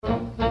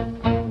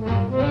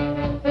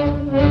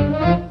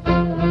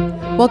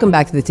Welcome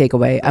back to The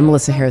Takeaway. I'm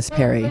Melissa Harris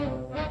Perry.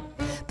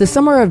 The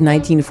summer of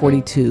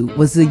 1942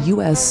 was the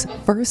U.S.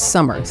 first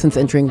summer since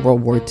entering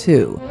World War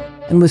II.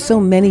 And with so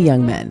many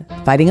young men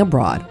fighting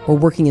abroad or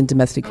working in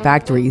domestic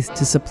factories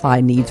to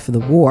supply needs for the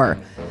war,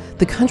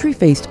 the country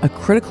faced a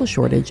critical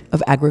shortage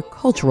of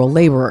agricultural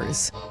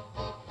laborers.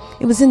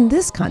 It was in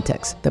this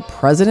context that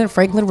President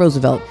Franklin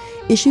Roosevelt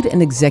issued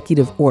an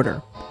executive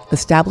order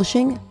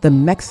establishing the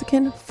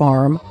Mexican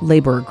Farm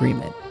Labor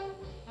Agreement,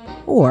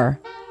 or,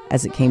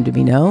 as it came to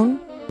be known,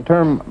 the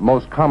term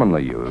most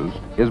commonly used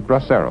is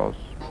braceros.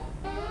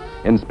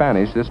 In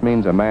Spanish, this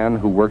means a man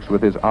who works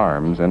with his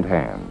arms and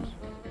hands.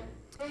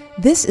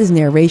 This is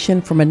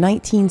narration from a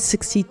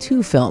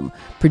 1962 film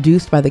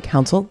produced by the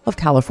Council of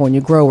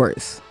California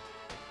Growers.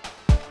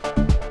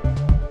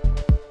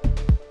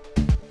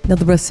 Now,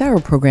 the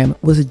Bracero program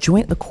was a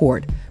joint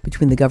accord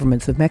between the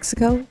governments of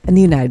Mexico and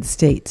the United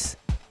States.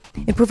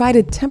 It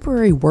provided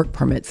temporary work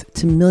permits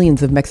to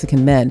millions of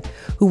Mexican men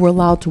who were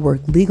allowed to work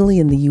legally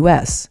in the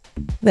U.S.,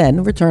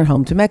 then return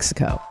home to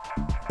Mexico.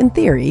 In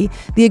theory,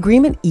 the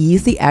agreement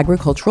eased the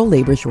agricultural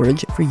labor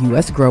shortage for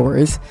U.S.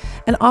 growers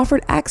and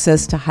offered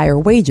access to higher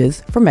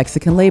wages for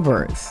Mexican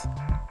laborers.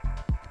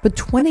 But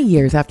 20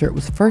 years after it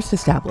was first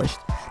established,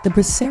 the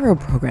Bracero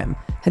program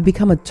had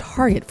become a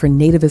target for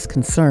nativist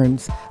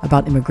concerns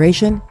about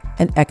immigration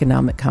and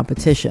economic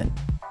competition,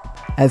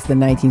 as the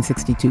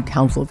 1962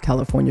 Council of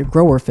California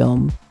Grower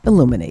film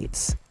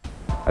illuminates.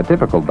 A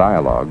typical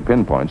dialogue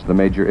pinpoints the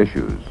major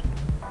issues.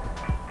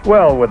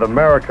 Well, with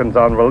Americans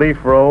on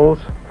relief rolls,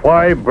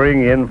 why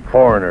bring in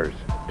foreigners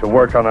to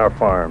work on our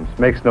farms?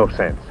 Makes no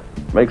sense.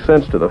 Makes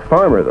sense to the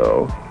farmer,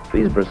 though.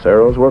 These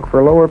braceros work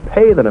for lower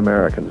pay than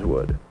Americans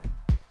would.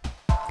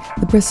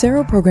 The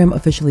Bracero program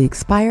officially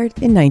expired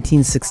in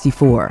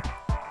 1964.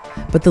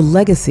 But the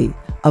legacy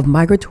of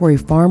migratory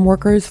farm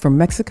workers from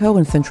Mexico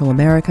and Central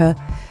America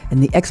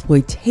and the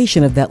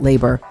exploitation of that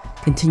labor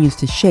continues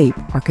to shape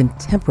our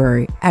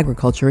contemporary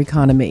agriculture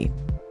economy.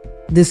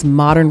 This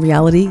modern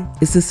reality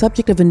is the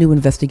subject of a new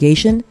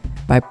investigation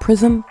by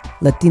PRISM,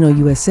 Latino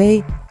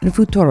USA, and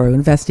Futuro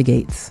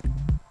Investigates.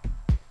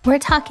 We're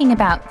talking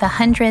about the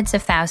hundreds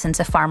of thousands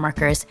of farm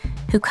workers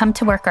who come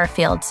to work our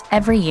fields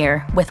every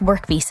year with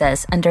work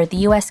visas under the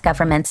U.S.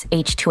 government's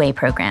H2A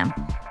program,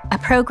 a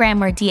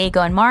program where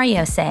Diego and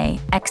Mario say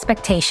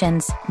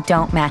expectations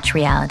don't match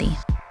reality.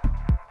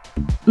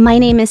 My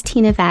name is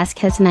Tina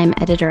Vasquez, and I'm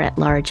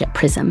editor-at-large at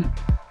PRISM.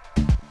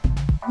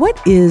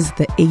 What is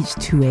the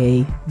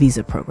H2A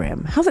visa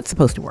program? How's it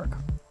supposed to work?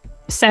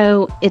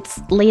 So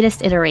its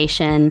latest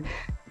iteration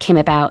came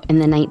about in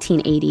the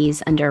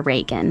 1980s under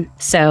Reagan.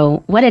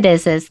 So what it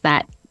is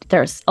that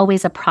there's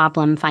always a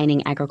problem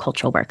finding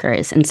agricultural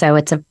workers. And so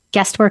it's a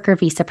guest worker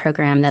visa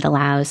program that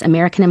allows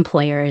American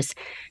employers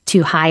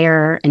to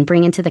hire and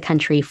bring into the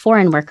country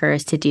foreign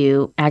workers to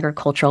do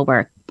agricultural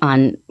work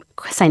on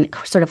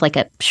sort of like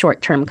a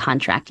short-term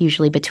contract,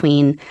 usually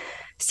between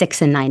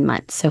 6 and 9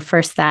 months. So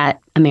first, that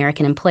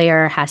American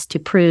employer has to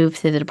prove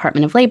to the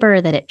Department of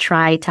Labor that it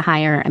tried to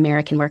hire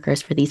American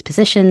workers for these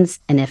positions.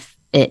 And if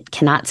it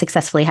cannot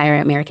successfully hire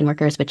American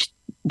workers, which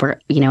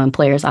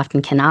employers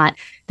often cannot,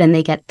 then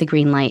they get the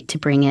green light to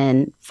bring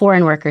in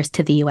foreign workers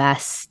to the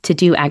U.S. to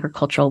do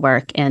agricultural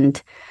work.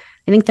 And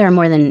I think there are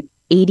more than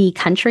 80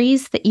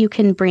 countries that you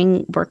can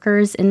bring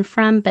workers in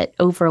from, but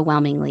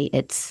overwhelmingly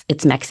it's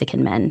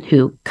Mexican men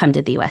who come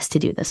to the U.S. to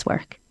do this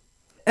work.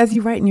 As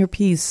you write in your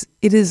piece,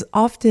 it is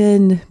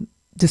often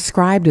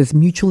described as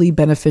mutually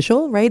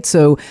beneficial, right?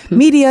 So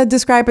media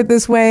describe it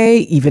this way,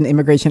 even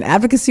immigration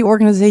advocacy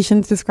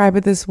organizations describe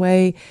it this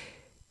way.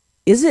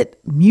 Is it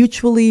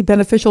mutually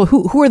beneficial?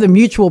 Who are the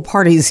mutual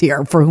parties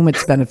here for whom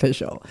it's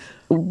beneficial?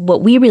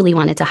 What we really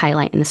wanted to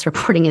highlight in this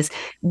reporting is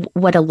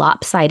what a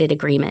lopsided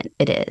agreement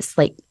it is.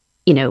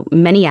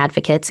 Many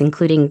advocates,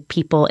 including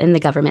people in the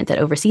government that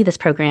oversee this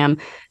program,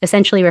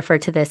 essentially refer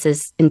to this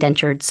as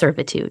indentured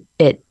servitude.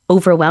 It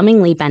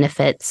overwhelmingly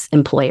benefits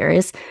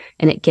employers,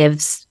 and it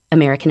gives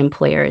American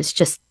employers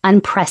just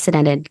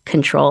unprecedented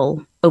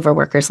control over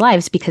workers'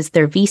 lives because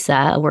their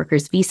visa, a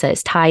worker's visa,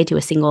 is tied to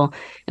a single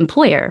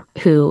employer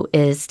who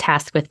is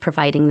tasked with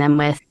providing them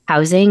with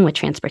housing, with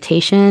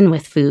transportation,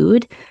 with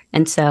food.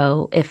 And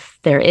so if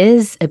there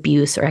is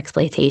abuse or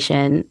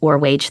exploitation or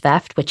wage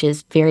theft, which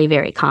is very,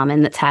 very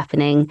common that's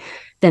happening,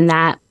 then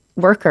that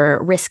worker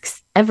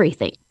risks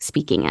everything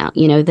speaking out.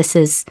 This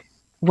is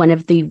one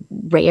of the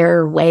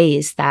rare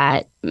ways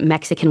that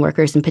Mexican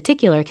workers in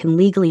particular can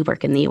legally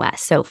work in the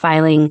U.S. So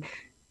filing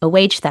a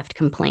wage theft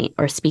complaint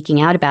or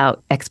speaking out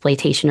about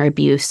exploitation or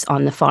abuse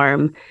on the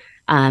farm,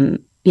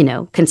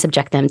 can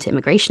subject them to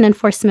immigration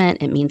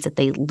enforcement. It means that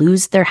they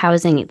lose their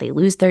housing, they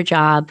lose their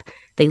job,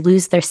 they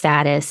lose their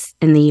status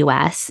in the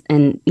U.S.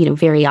 And,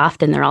 very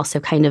often they're also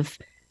kind of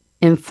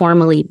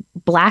informally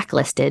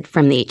blacklisted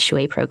from the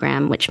H2A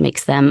program, which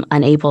makes them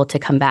unable to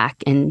come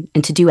back and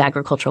to do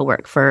agricultural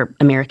work for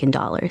American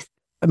dollars.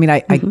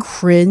 I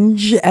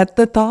cringe at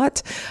the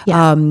thought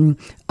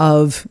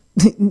of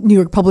New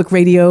York Public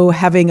Radio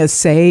having a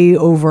say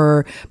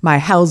over my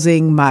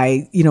housing,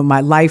 my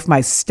life,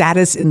 my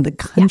status in the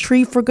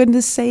country, for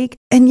goodness sake.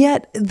 And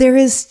yet there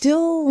is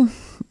still,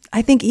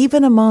 I think,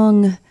 even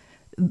among,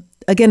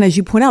 again, as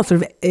you point out,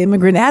 sort of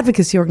immigrant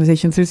advocacy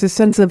organizations, there's a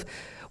sense of,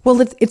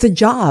 well, it's a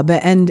job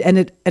and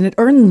it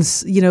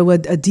earns,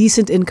 a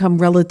decent income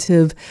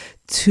relative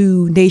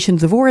to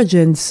nations of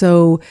origin.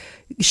 So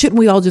shouldn't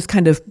we all just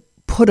kind of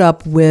put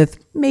up with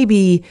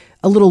maybe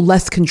a little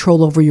less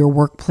control over your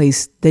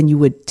workplace than you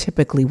would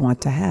typically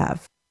want to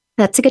have?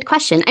 That's a good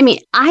question.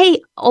 I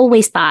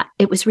always thought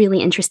it was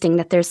really interesting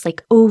that there's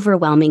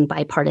overwhelming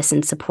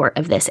bipartisan support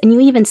of this. And you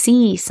even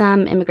see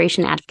some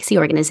immigration advocacy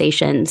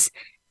organizations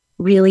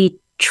really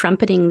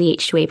trumpeting the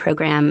H2A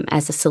program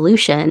as a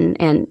solution.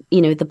 And,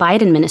 the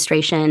Biden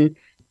administration,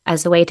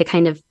 as a way to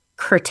kind of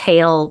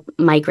curtail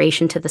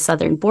migration to the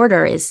southern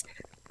border, is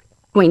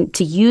going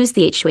to use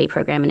the H2A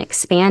program and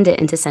expand it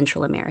into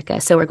Central America.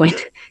 So we're going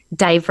to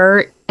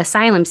divert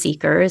asylum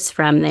seekers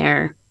from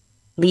their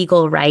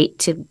legal right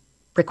to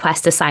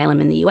request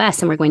asylum in the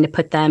U.S., and we're going to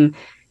put them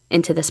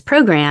into this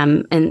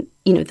program. And,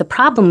 the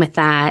problem with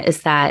that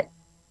is that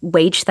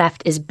wage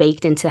theft is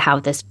baked into how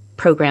this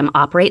program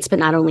operates. But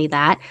not only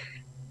that,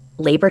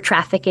 labor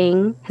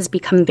trafficking has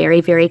become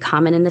very, very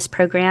common in this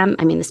program.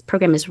 This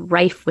program is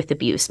rife with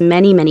abuse.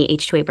 Many, many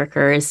H2A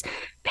workers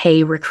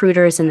pay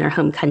recruiters in their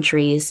home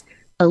countries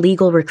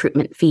illegal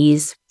recruitment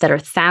fees that are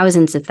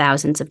thousands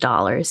of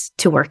dollars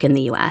to work in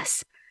the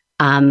U.S.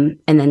 And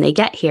then they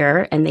get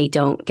here and they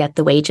don't get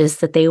the wages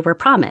that they were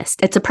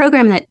promised. It's a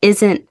program that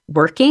isn't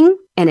working,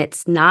 and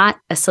it's not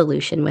a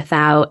solution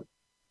without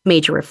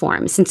major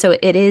reforms. And so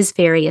it is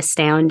very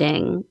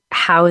astounding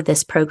how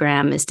this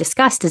program is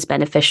discussed as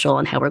beneficial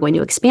and how we're going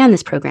to expand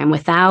this program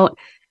without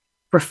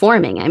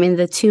reforming.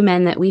 The two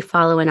men that we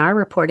follow in our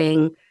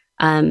reporting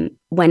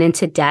went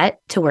into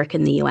debt to work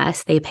in the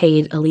U.S. They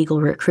paid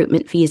illegal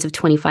recruitment fees of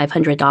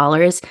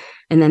 $2,500,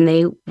 and then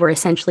they were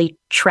essentially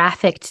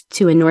trafficked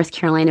to a North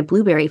Carolina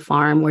blueberry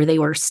farm where they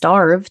were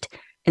starved.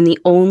 And the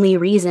only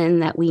reason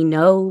that we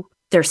know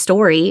their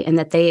story and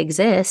that they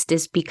exist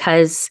is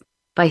because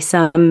by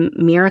some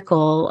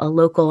miracle, a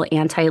local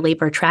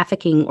anti-labor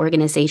trafficking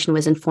organization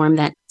was informed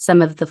that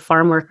some of the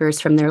farm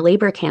workers from their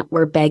labor camp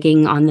were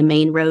begging on the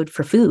main road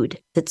for food.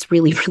 It's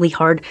really, really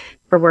hard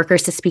for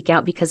workers to speak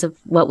out because of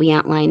what we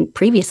outlined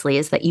previously,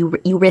 is that you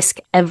risk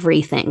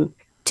everything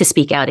to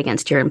speak out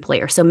against your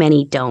employer. So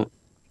many don't.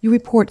 You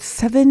report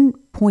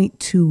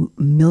 $7.2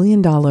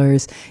 million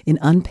in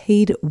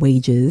unpaid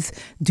wages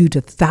due to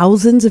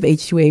thousands of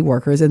H2A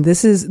workers. And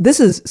this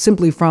is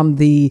simply from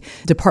the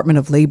Department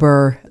of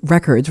Labor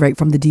records, right,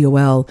 from the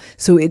DOL.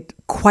 So it's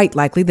quite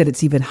likely that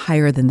it's even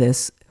higher than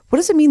this. What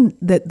does it mean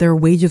that their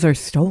wages are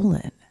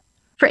stolen?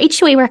 For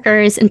H2A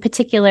workers in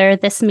particular,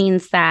 this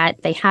means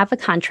that they have a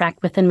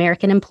contract with an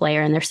American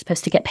employer and they're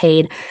supposed to get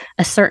paid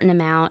a certain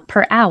amount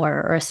per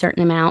hour or a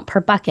certain amount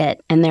per bucket,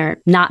 and they're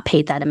not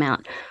paid that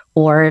amount.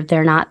 Or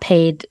they're not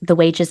paid the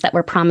wages that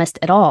were promised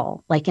at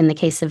all. Like in the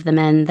case of the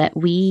men that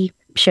we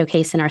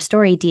showcase in our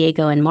story,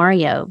 Diego and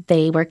Mario,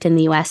 they worked in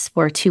the U.S.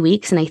 for 2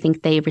 weeks, and I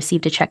think they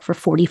received a check for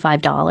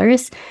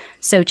 $45.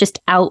 So just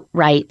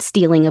outright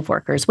stealing of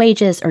workers'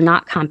 wages or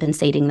not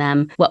compensating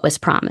them what was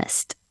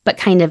promised. But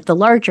kind of the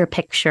larger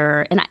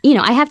picture, and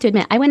I have to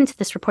admit, I went into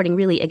this reporting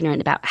really ignorant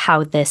about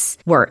how this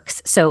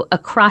works. So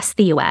across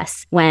the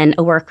U.S., when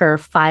a worker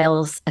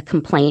files a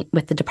complaint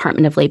with the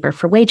Department of Labor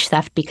for wage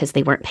theft because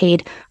they weren't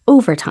paid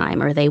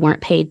overtime or they weren't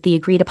paid the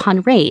agreed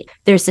upon rate,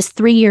 there's this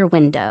 3-year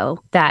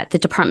window that the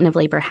Department of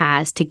Labor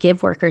has to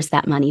give workers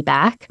that money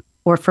back,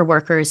 or for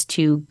workers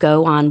to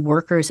go on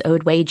workers'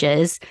 owed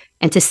wages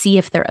and to see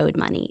if they're owed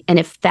money. And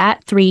if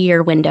that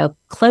 3-year window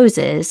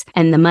closes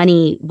and the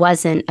money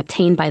wasn't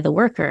obtained by the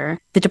worker,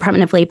 the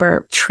Department of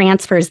Labor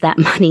transfers that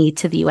money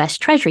to the U.S.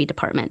 Treasury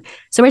Department.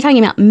 So we're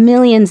talking about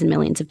millions and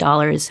millions of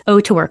dollars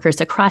owed to workers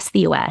across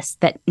the U.S.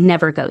 that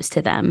never goes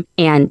to them.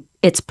 And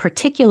it's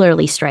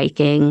particularly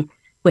striking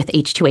with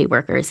H2A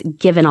workers,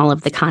 given all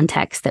of the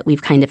context that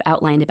we've kind of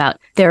outlined about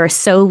there is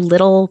so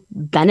little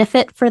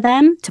benefit for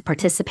them to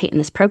participate in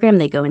this program.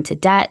 They go into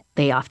debt.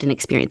 They often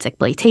experience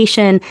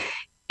exploitation.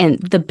 And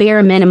the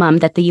bare minimum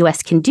that the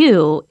U.S. can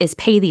do is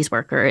pay these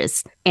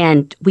workers,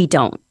 and we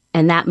don't.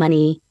 And that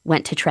money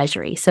went to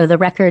Treasury. So the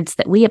records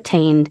that we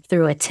obtained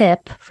through a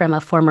tip from a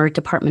former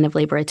Department of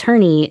Labor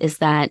attorney is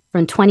that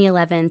from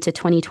 2011 to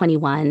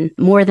 2021,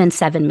 more than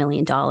 $7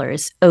 million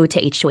owed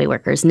to H2A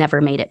workers never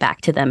made it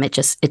back to them. It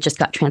just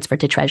got transferred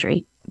to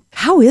Treasury.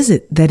 How is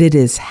it that it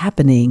is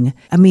happening?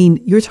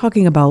 You're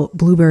talking about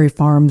blueberry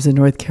farms in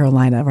North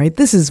Carolina, right?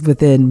 This is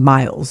within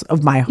miles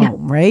of my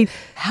home, right?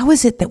 How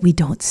is it that we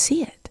don't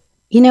see it?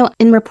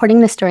 In reporting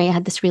this story, I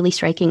had this really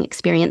striking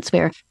experience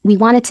where we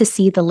wanted to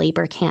see the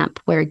labor camp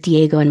where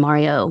Diego and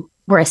Mario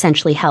were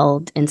essentially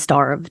held and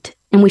starved.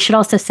 And we should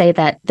also say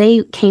that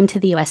they came to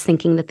the U.S.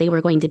 thinking that they were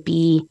going to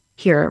be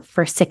here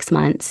for 6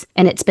 months,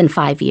 and it's been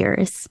 5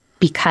 years.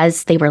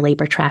 because they were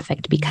labor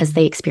trafficked, because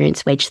they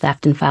experienced wage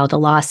theft and filed a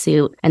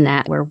lawsuit, and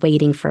that were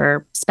waiting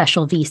for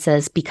special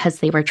visas because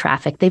they were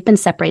trafficked. They've been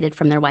separated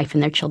from their wife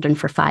and their children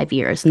for 5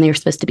 years, and they were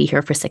supposed to be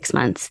here for 6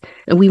 months.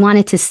 And we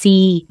wanted to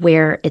see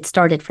where it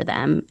started for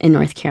them in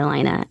North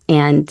Carolina.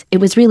 And it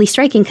was really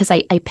striking because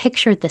I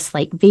pictured this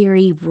like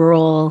very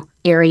rural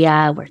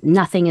area where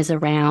nothing is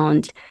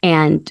around.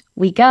 And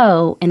we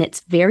go, and it's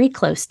very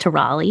close to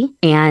Raleigh.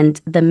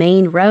 And the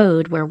main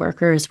road where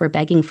workers were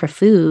begging for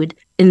food,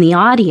 in the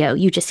audio,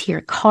 you just hear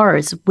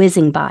cars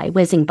whizzing by,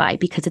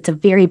 because it's a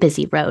very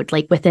busy road.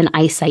 Like within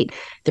eyesight,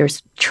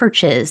 there's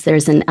churches,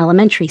 there's an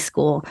elementary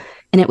school.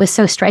 And it was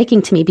so striking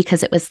to me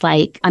because it was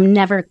like, I'm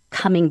never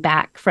coming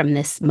back from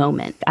this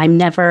moment. I'm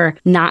never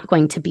not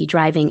going to be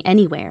driving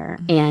anywhere.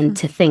 And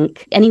to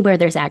think anywhere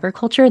there's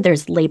agriculture,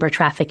 there's labor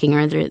trafficking,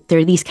 or there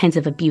are these kinds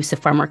of abuse of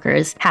farm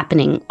workers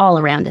happening all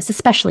around us,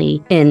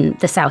 especially in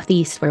the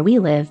Southeast where we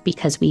live,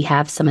 because we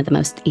have some of the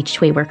most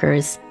H2A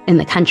workers in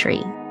the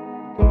country.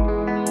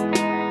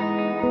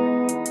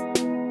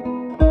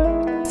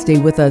 Stay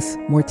with us.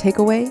 More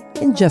takeaway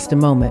in just a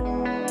moment.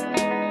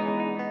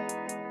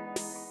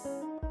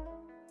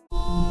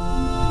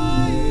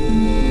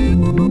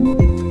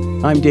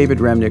 I'm David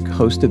Remnick,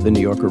 host of the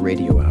New Yorker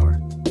Radio Hour.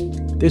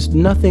 There's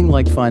nothing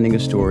like finding a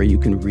story you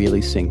can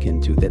really sink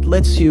into that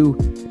lets you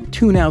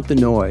tune out the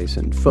noise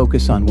and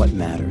focus on what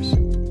matters.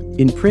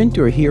 In print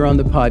or here on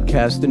the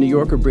podcast, the New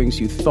Yorker brings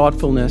you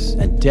thoughtfulness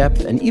and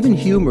depth and even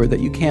humor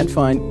that you can't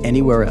find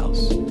anywhere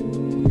else.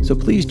 So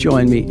please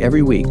join me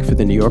every week for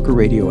the New Yorker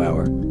Radio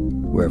Hour,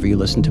 wherever you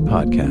listen to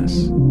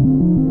podcasts.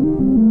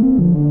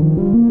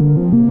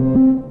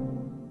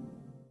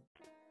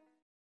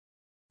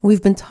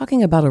 We've been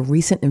talking about a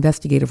recent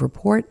investigative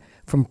report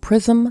from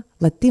PRISM,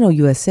 Latino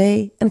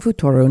USA, and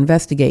Futuro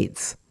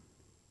Investigates.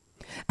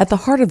 At the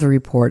heart of the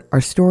report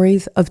are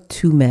stories of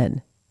two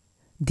men,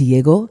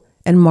 Diego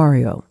and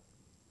Mario.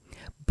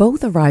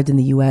 Both arrived in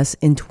the U.S.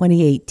 in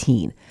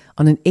 2018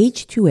 on an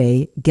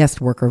H2A guest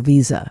worker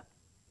visa.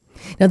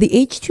 Now, the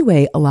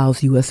H2A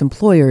allows U.S.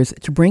 employers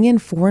to bring in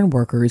foreign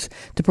workers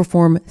to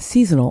perform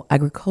seasonal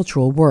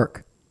agricultural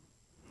work.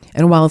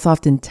 And while it's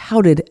often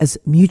touted as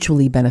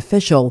mutually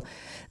beneficial,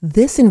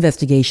 this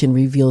investigation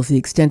reveals the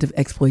extent of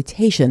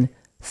exploitation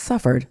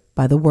suffered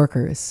by the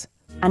workers.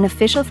 An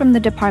official from the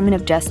Department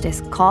of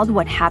Justice called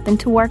what happened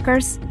to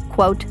workers,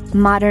 quote,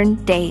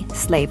 modern-day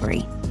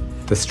slavery.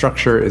 The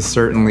structure is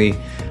certainly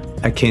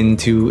akin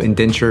to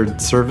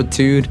indentured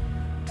servitude.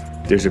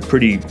 There's a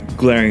pretty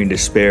glaring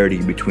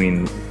disparity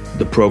between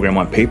the program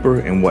on paper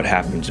and what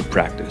happens in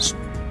practice.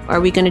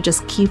 Are we going to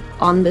just keep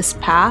on this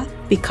path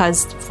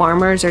because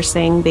farmers are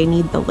saying they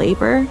need the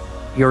labor?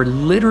 You're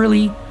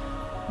literally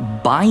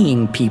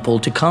buying people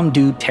to come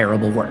do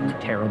terrible work.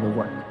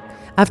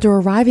 After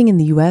arriving in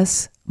the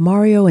U.S.,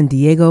 Mario and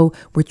Diego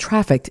were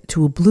trafficked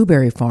to a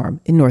blueberry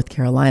farm in North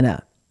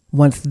Carolina.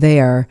 Once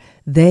there,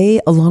 they,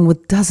 along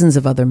with dozens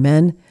of other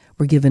men,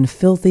 were given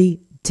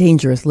filthy,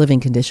 dangerous living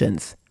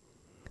conditions,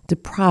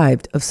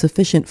 deprived of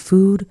sufficient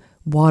food,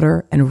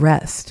 water, and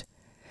rest,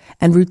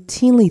 and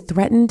routinely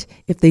threatened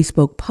if they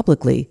spoke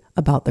publicly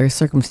about their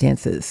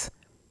circumstances.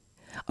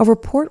 A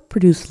report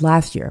produced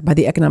last year by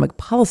the Economic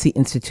Policy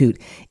Institute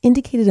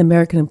indicated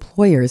American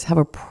employers have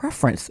a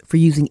preference for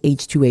using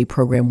H2A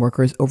program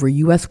workers over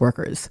U.S.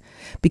 workers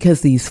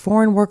because these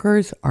foreign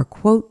workers are,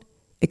 quote,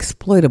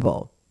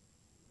 exploitable.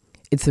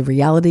 It's a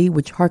reality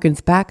which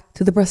harkens back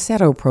to the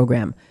Bracero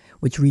program,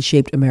 which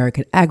reshaped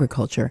American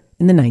agriculture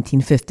in the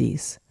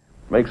 1950s.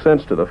 Makes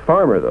sense to the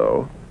farmer,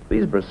 though.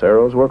 These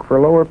braceros work for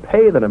lower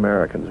pay than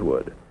Americans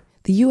would.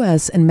 The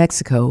U.S. and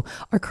Mexico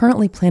are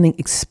currently planning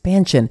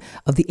expansion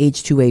of the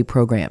H2A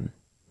program.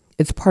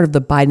 It's part of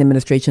the Biden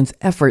administration's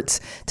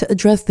efforts to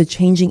address the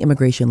changing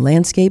immigration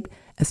landscape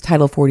as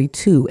Title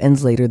 42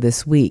 ends later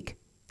this week.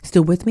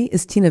 Still with me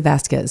is Tina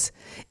Vasquez,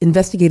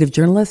 investigative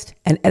journalist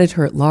and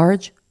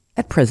editor-at-large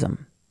at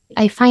PRISM.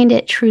 I find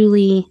it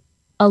truly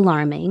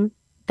alarming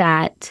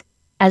that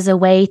as a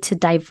way to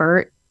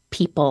divert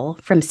people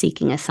from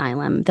seeking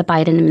asylum, the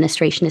Biden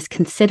administration is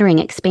considering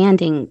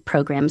expanding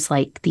programs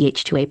like the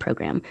H2A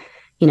program,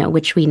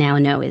 which we now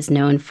know is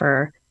known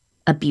for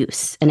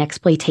abuse and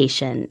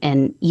exploitation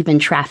and even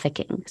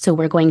trafficking. So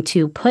we're going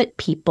to put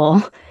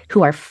people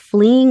who are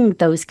fleeing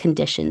those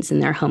conditions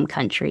in their home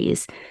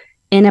countries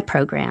in a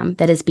program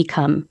that has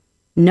become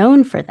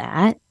known for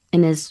that.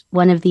 And as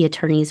one of the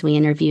attorneys we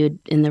interviewed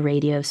in the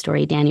radio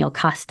story, Daniel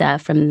Costa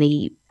from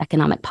the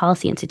Economic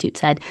Policy Institute,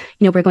 said,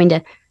 we're going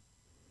to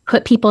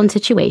put people in a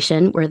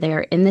situation where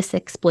they're in this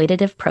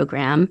exploitative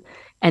program,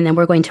 and then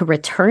we're going to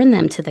return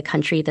them to the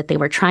country that they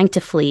were trying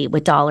to flee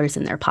with dollars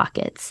in their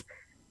pockets.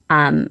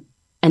 And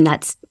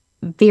that's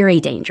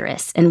very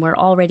dangerous. And we're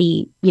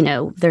already,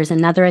 there's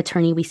another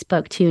attorney we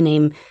spoke to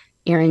named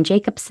Aaron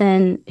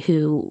Jacobson,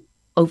 who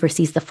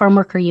oversees the farm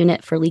worker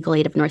unit for Legal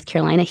Aid of North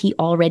Carolina. He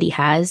already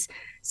has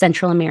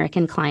Central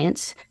American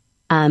clients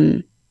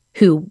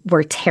who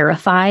were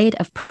terrified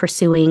of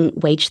pursuing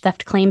wage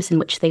theft claims in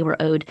which they were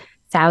owed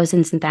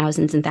thousands and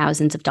thousands and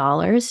thousands of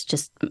dollars,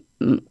 just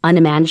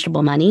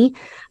unimaginable money,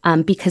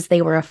 because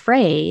they were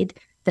afraid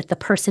that the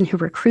person who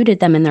recruited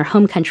them in their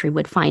home country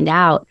would find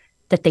out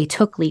that they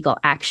took legal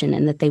action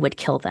and that they would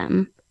kill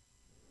them.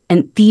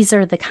 And these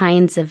are the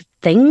kinds of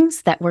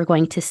things that we're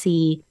going to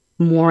see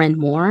more and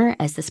more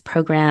as this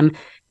program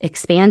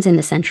expands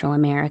into Central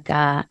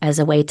America as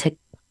a way to,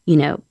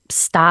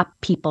 stop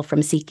people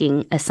from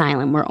seeking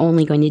asylum. We're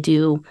only going to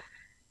do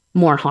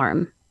more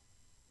harm.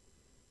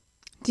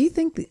 Do you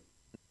think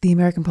the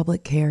American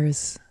public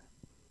cares?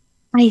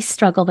 I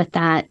struggle with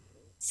that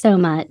so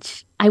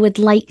much. I would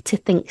like to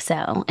think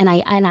so. And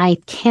I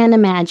can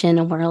imagine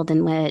a world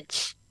in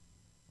which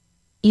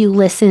you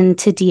listen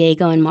to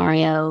Diego and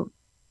Mario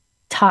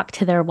talk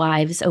to their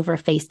wives over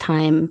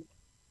FaceTime,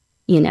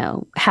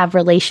 have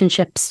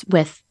relationships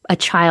with a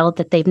child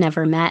that they've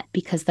never met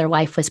because their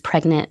wife was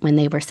pregnant when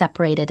they were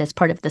separated as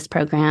part of this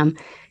program.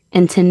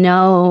 And to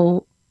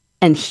know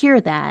and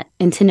hear that,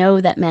 and to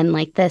know that men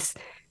like this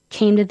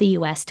came to the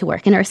U.S. to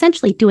work and are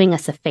essentially doing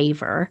us a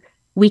favor.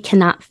 We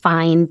cannot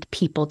find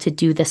people to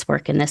do this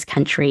work in this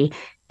country,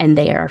 and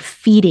they are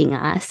feeding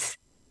us.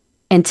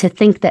 And to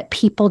think that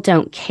people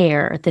don't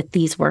care that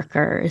these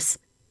workers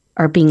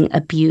are being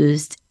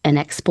abused and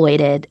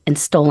exploited and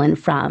stolen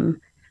from.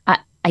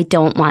 I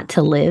don't want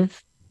to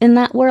live in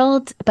that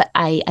world, but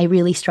I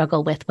really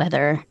struggle with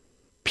whether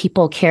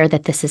people care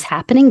that this is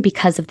happening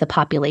because of the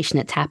population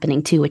it's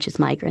happening to, which is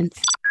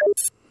migrants.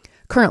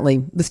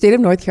 Currently, the state of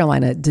North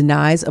Carolina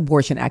denies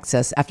abortion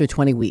access after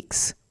 20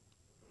 weeks.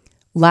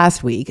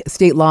 Last week,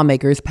 state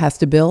lawmakers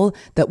passed a bill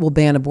that will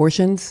ban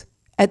abortions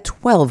at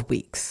 12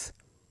 weeks.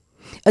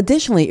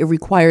 Additionally, it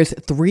requires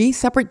 3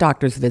 separate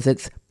doctor's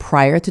visits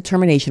prior to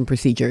termination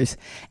procedures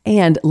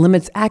and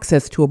limits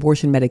access to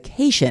abortion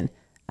medication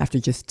after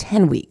just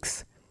 10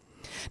 weeks.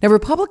 Now,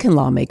 Republican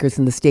lawmakers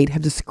in the state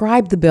have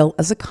described the bill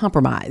as a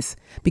compromise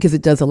because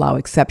it does allow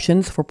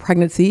exceptions for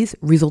pregnancies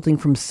resulting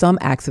from some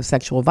acts of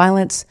sexual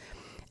violence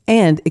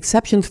and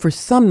exceptions for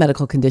some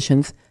medical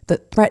conditions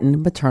that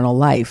threaten maternal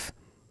life.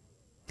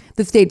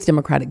 The state's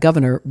Democratic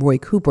governor, Roy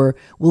Cooper,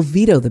 will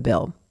veto the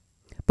bill,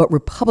 but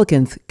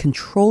Republicans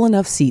control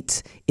enough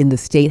seats in the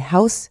state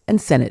House and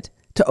Senate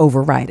to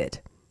override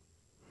it.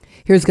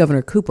 Here's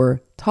Governor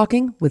Cooper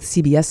talking with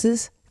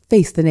CBS's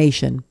Face the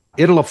Nation.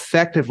 It'll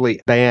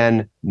effectively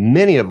ban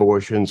many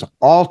abortions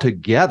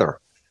altogether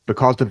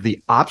because of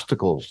the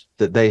obstacles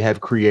that they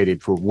have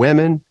created for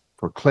women,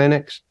 for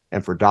clinics,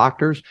 and for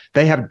doctors.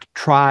 They have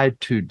tried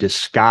to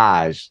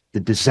disguise the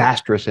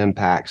disastrous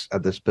impacts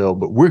of this bill,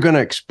 but we're going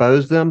to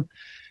expose them.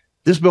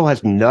 This bill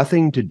has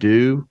nothing to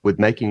do with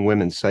making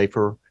women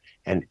safer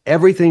and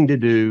everything to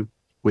do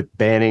with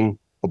banning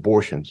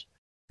abortions.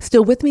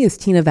 Still with me is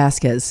Tina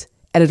Vasquez,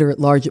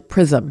 editor-at-large at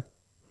PRISM.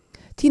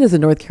 Tina's a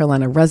North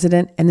Carolina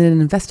resident and an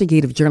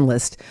investigative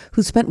journalist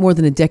who spent more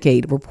than a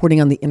decade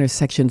reporting on the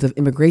intersections of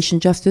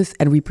immigration justice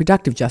and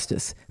reproductive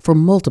justice for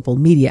multiple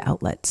media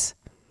outlets.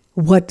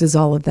 What does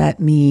all of that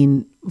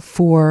mean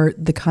for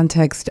the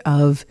context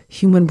of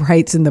human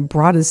rights in the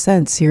broadest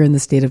sense here in the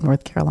state of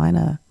North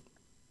Carolina?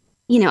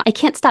 I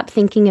can't stop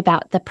thinking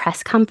about the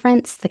press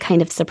conference, the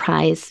kind of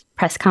surprise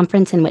press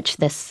conference in which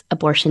this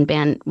abortion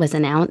ban was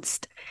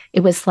announced.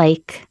 It was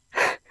like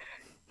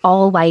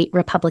all white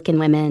Republican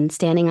women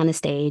standing on a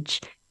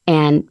stage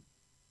and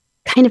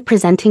kind of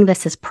presenting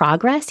this as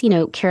progress,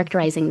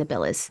 characterizing the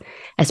bill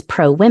as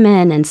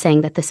pro-women and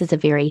saying that this is a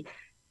very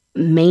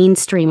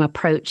mainstream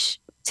approach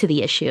to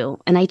the issue.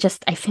 And I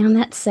found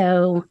that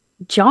so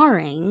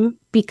jarring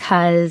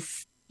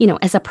because,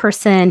 as a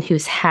person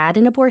who's had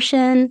an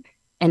abortion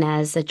and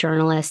as a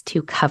journalist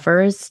who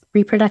covers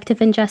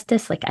reproductive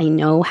injustice, I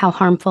know how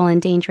harmful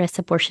and dangerous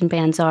abortion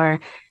bans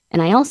are.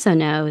 And I also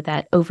know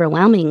that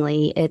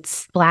overwhelmingly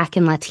it's Black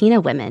and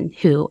Latina women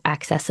who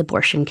access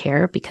abortion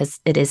care because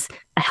it is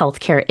a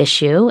healthcare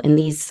issue. And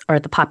these are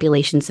the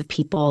populations of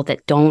people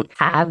that don't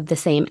have the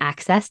same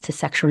access to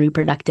sexual and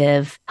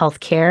reproductive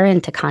healthcare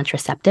and to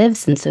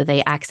contraceptives. And so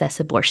they access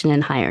abortion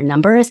in higher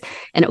numbers.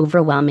 And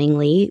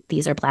overwhelmingly,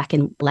 these are Black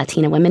and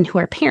Latina women who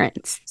are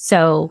parents.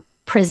 So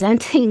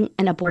presenting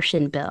an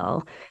abortion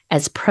bill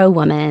as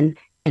pro-woman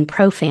and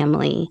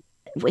pro-family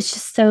was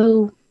just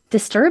so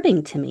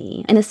disturbing to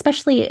me. And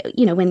especially,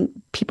 when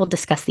people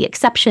discuss the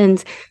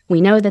exceptions, we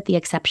know that the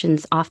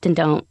exceptions often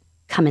don't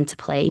come into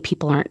play.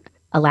 People aren't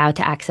allowed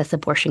to access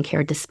abortion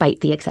care despite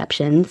the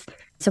exceptions.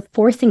 So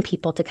forcing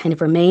people to kind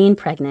of remain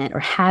pregnant or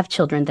have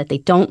children that they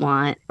don't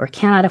want or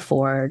cannot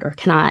afford or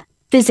cannot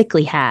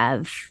physically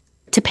have,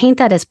 to paint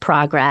that as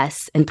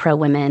progress and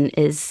pro-women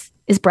is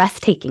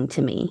breathtaking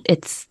to me.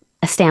 It's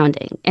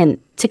astounding. And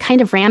to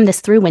kind of ram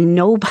this through when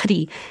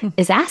nobody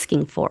is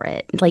asking for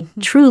it,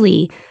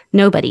 truly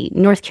nobody.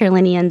 North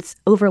Carolinians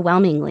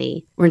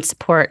overwhelmingly were in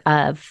support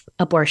of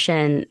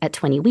abortion at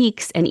 20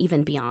 weeks and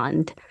even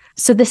beyond.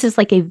 So this is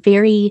a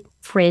very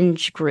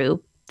fringe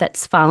group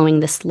that's following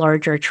this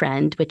larger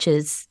trend, which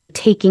is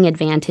taking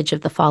advantage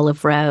of the fall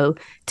of Roe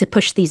to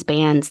push these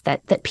bans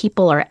that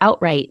people are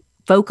outright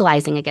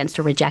vocalizing against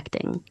or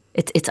rejecting.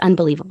 It's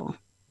unbelievable.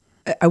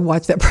 I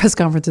watched that press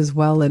conference as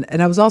well.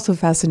 And I was also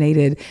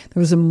fascinated.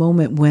 There was a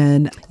moment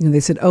when, they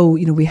said,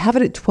 we have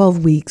it at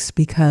 12 weeks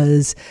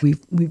because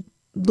we've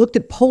looked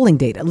at polling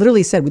data.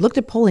 Literally said, we looked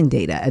at polling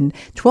data and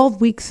 12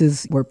 weeks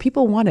is where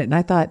people want it. And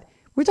I thought,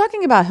 we're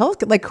talking about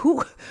health. Like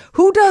who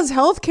does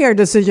healthcare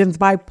decisions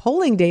by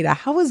polling data?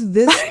 How is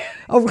this?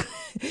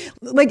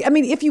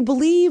 If you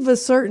believe a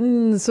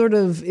certain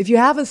if you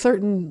have a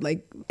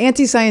certain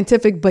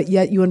anti-scientific, but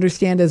yet you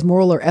understand as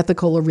moral or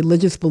ethical or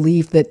religious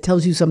belief that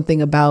tells you something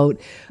about,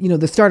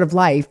 the start of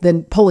life,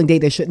 then polling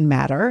data shouldn't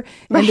matter.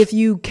 Right. And if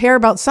you care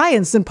about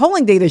science, then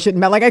polling data shouldn't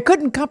matter. I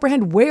couldn't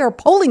comprehend where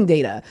polling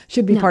data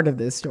should be part of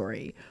this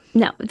story.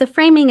 No, the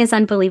framing is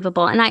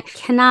unbelievable. And I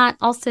cannot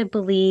also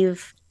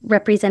believe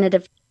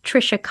Representative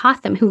Tricia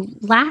Cotham, who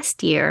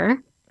last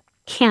year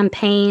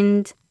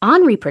campaigned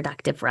on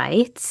reproductive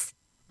rights,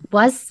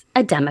 was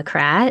a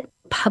Democrat,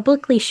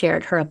 publicly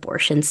shared her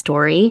abortion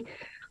story,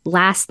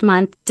 last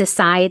month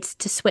decides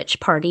to switch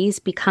parties,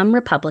 become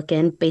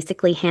Republican,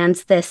 basically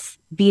hands this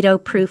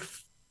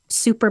veto-proof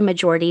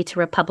supermajority to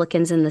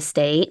Republicans in the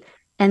state,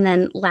 and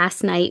then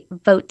last night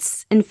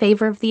votes in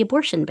favor of the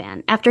abortion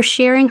ban. After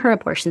sharing her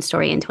abortion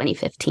story in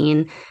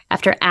 2015,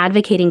 after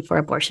advocating for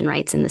abortion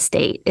rights in the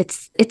state,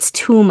 it's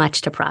too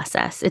much to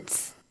process.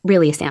 It's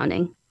really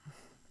astounding.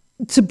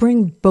 To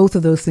bring both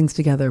of those things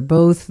together,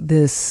 both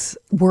this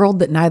world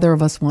that neither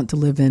of us want to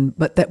live in,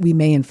 but that we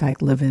may in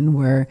fact live in,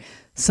 where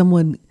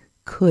someone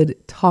could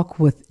talk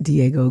with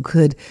Diego,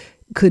 could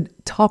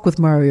talk with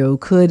Mario,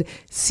 could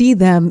see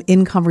them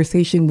in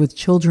conversation with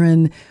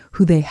children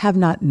who they have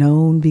not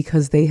known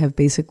because they have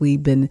basically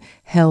been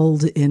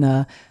held in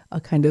a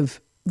kind of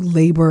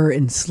labor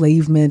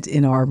enslavement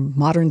in our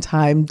modern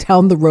time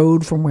down the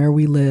road from where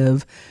we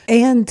live,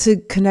 and to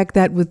connect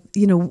that with,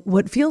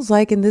 what feels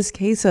like in this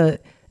case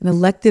an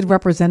elected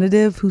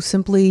representative who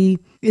simply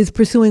is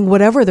pursuing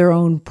whatever their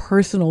own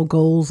personal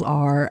goals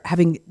are,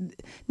 having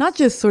not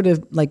just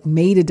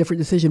made a different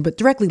decision, but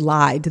directly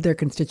lied to their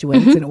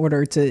constituents in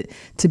order to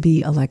be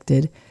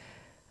elected.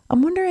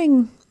 I'm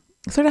wondering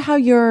sort of how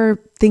you're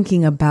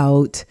thinking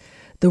about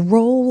the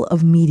role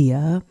of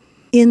media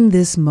in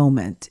this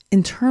moment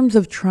in terms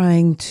of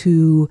trying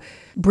to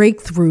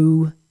break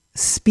through,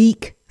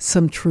 speak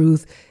some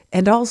truth,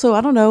 and also,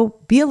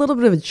 be a little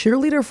bit of a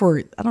cheerleader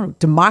for,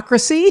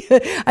 democracy.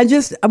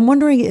 I'm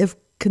wondering if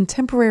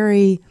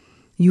contemporary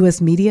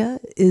U.S. media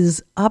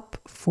is up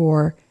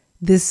for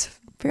this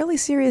fairly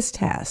serious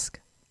task.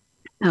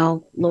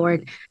 Oh,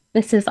 Lord.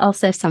 This is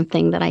also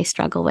something that I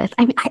struggle with.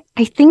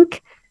 I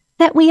think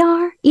that we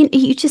are.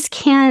 You just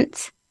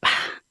can't.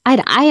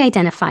 I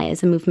identify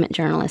as a movement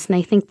journalist, and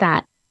I think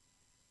that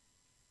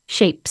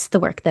shapes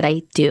the work that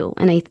I do.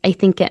 And I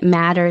think it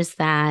matters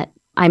that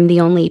I'm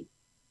the only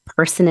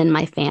person in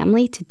my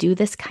family to do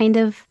this kind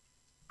of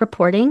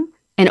reporting.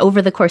 And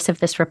over the course of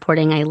this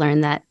reporting, I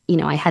learned that,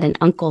 I had an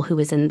uncle who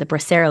was in the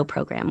Bracero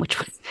program, which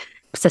was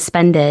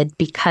suspended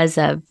because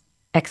of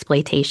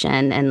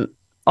exploitation and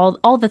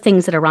all the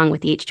things that are wrong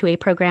with the H2A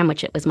program,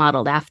 which it was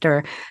modeled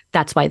after.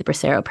 That's why the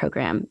Bracero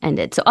program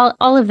ended. So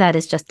all of that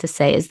is just to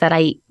say is that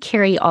I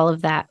carry all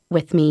of that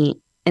with me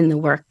in the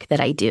work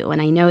that I do.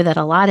 And I know that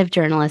a lot of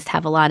journalists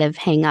have a lot of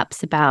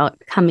hang-ups about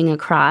coming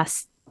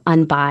across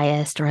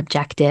unbiased or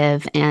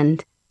objective,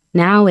 and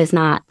now is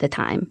not the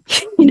time.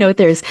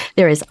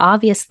 There is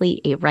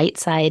obviously a right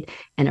side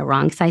and a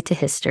wrong side to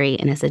history,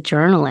 and as a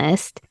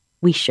journalist,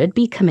 we should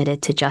be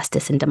committed to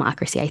justice and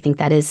democracy. I think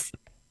that is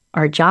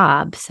our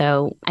job.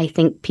 So I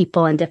think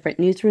people in different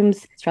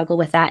newsrooms struggle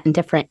with that in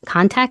different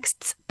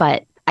contexts,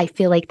 but I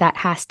feel like that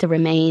has to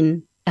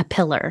remain a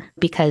pillar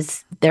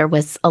because there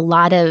was a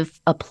lot of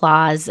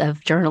applause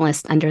of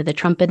journalists under the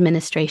Trump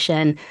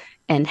administration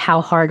and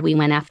how hard we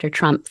went after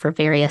Trump for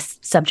various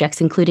subjects,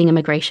 including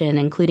immigration,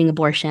 including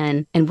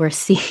abortion. And we're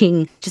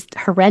seeing just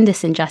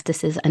horrendous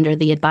injustices under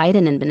the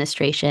Biden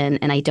administration.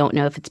 And I don't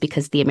know if it's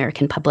because the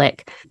American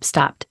public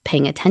stopped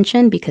paying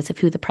attention because of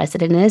who the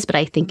president is, but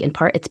I think in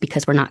part it's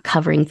because we're not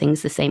covering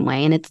things the same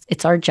way. And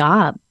it's our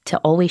job to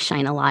always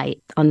shine a light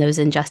on those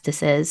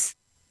injustices.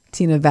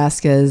 Tina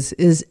Vasquez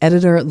is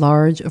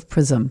editor-at-large of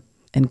Prism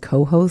and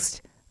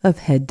co-host of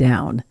Head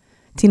Down.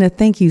 Tina,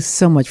 thank you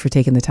so much for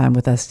taking the time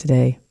with us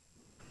today.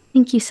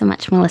 Thank you so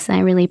much, Melissa. I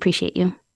really appreciate you.